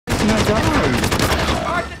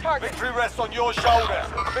fucking guy. Victory rests on your shoulders.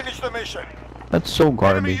 Finish the mission. That's so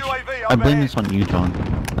garbage. I blame this on you, John.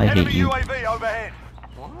 I hate Enemy you. UAV overhead.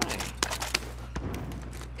 Why?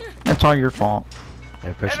 That's all your fault.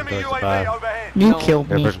 They're pushing Enemy towards the UAV buy. overhead. You No. killed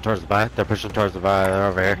They're me. pushing towards the buy. They're pushing towards the buy. They're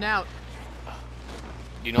over here. Now.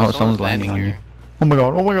 You know Oh, someone's landing on you. here. Oh my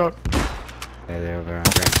god, oh my god. Yeah, they're over here.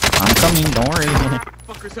 I'm coming, don't worry.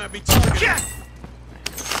 Fuckers have me targeted.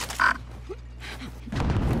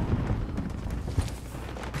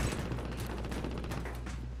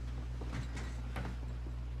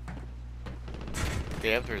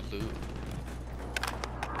 They have their loot.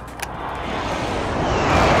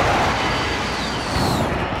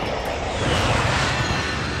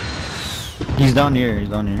 He's down here, he's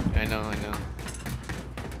down here. I know, I know.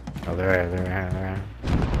 Oh, they're here.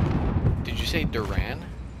 Did you say Duran?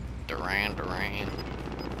 Duran.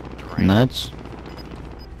 Nuts.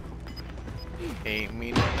 Hey,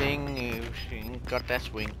 mean thing, you got that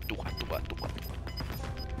swing.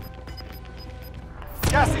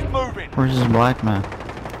 Gas is moving. Where's this black man?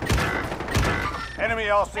 Enemy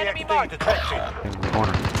RCXD detected. In the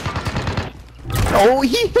corner. Oh,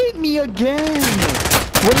 he hit me again!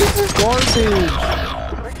 What is this garbage?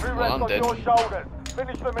 Victory Well, rests I'm on dead. your shoulders.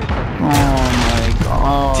 Finish the mission. Oh my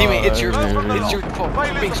god. Teammate, it's your fault. Fail You is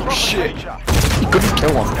make the some proper shit. teacher. He couldn't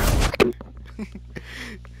kill him.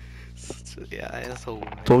 Yeah, asshole.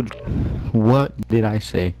 Told you. What did I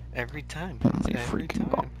say? Every time. Oh my Every freaking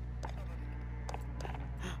time.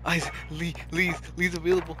 Lee's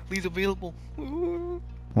available. Lee's available. Ooh.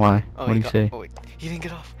 Why? Oh, What did he say? Oh wait, he didn't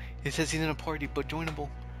get off. It says he's in a party, but joinable.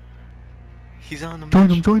 He's on the Join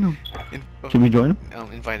match. him, join him. Oh, Should we join him?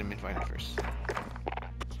 invite him first.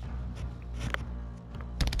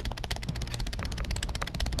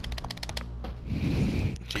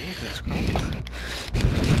 Jesus Christ.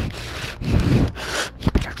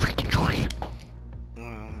 You better freaking join.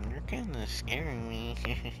 You're kinda scaring me.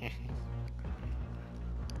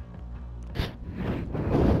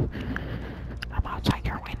 I'm outside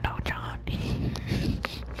your window, John.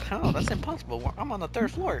 Oh, that's impossible. I'm on the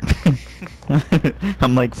 3rd floor.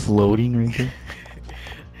 I'm like floating right here.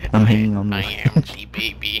 I'm hanging on the I am the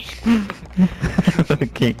baby.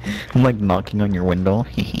 Okay, I'm like knocking on your window.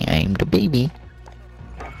 I'm the baby.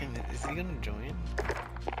 Is he gonna join?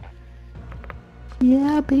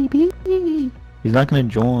 Yeah, baby. He's not gonna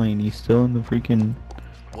join. He's still in the freaking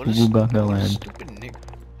What is Google Gaga land. stupid Nick?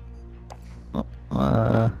 Oh,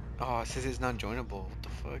 it says it's not joinable. What the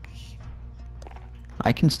fuck?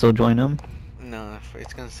 I can still join him. No,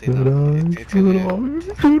 it's gonna say Should that. I? It's gonna.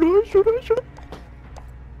 Should I?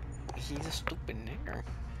 He's a stupid nigger.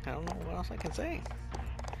 I don't know what else I can say.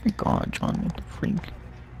 My God, John, what the freak?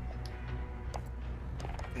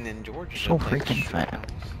 And then George is So up like freaking shit fat. house.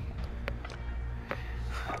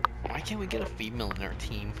 Why can't we get a female in our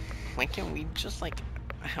team? Why can't we just like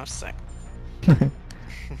have sex? I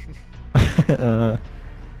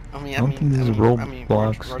mean, I don't think this is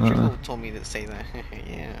Roblox, Rodrigo told me to say that.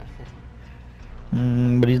 Yeah.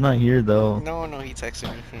 But he's not here though. No, he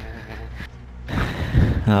texted me.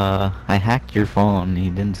 I hacked your phone. He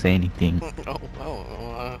didn't say anything.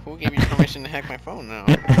 Who gave you permission to hack my phone now?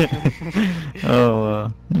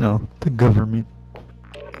 No, the government.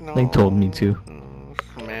 No. They told me to.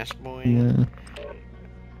 Smash boy. Yeah.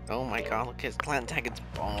 Oh my god, look at his clan tag, it's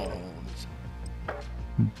bones.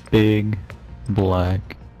 Big,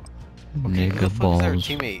 black, Who nigga the fuck is our balls.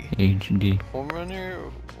 teammate? HD. Home runner?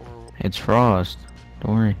 Or It's Frost.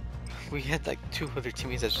 Don't worry. we had like 2 other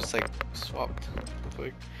teammates that just like swapped. What the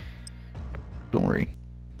fuck? Don't worry.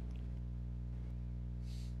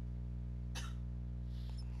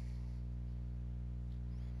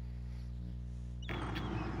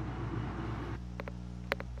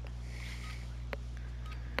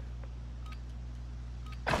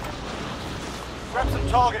 Grab some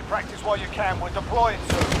target practice while you can. We're deploying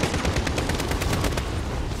soon.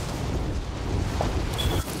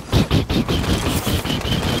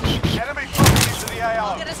 Enemy dropping into the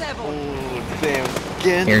AO. Oh, damn.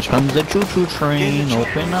 Get in Here the comes the choo-choo train. Get in the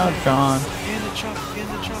Open up, John. Get in the chopper, get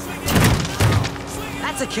in the chopper.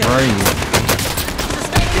 That's a Where kill. are you? Get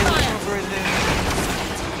in the chopper right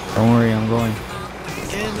there. Don't worry, I'm going.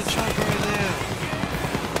 Get in the chopper right there.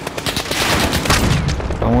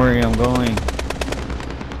 Don't worry, I'm going.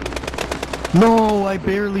 No, I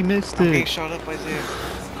barely missed Okay, it. shot up Isaiah.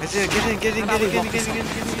 Isaiah, get in.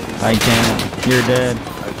 I can't. You're dead.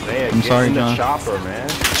 Isaiah, I'm get sorry, in the John. chopper, man.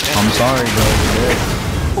 I'm sorry, bro. You're dead.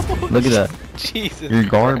 Look at that. Jesus. You're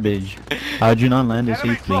garbage. How'd you not land it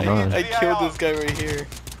Enemy safely? dropping God. I killed this guy right here.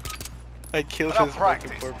 I killed Enough his fucking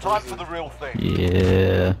practice. poor Time person. for the real thing.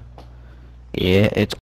 Yeah. Yeah, it's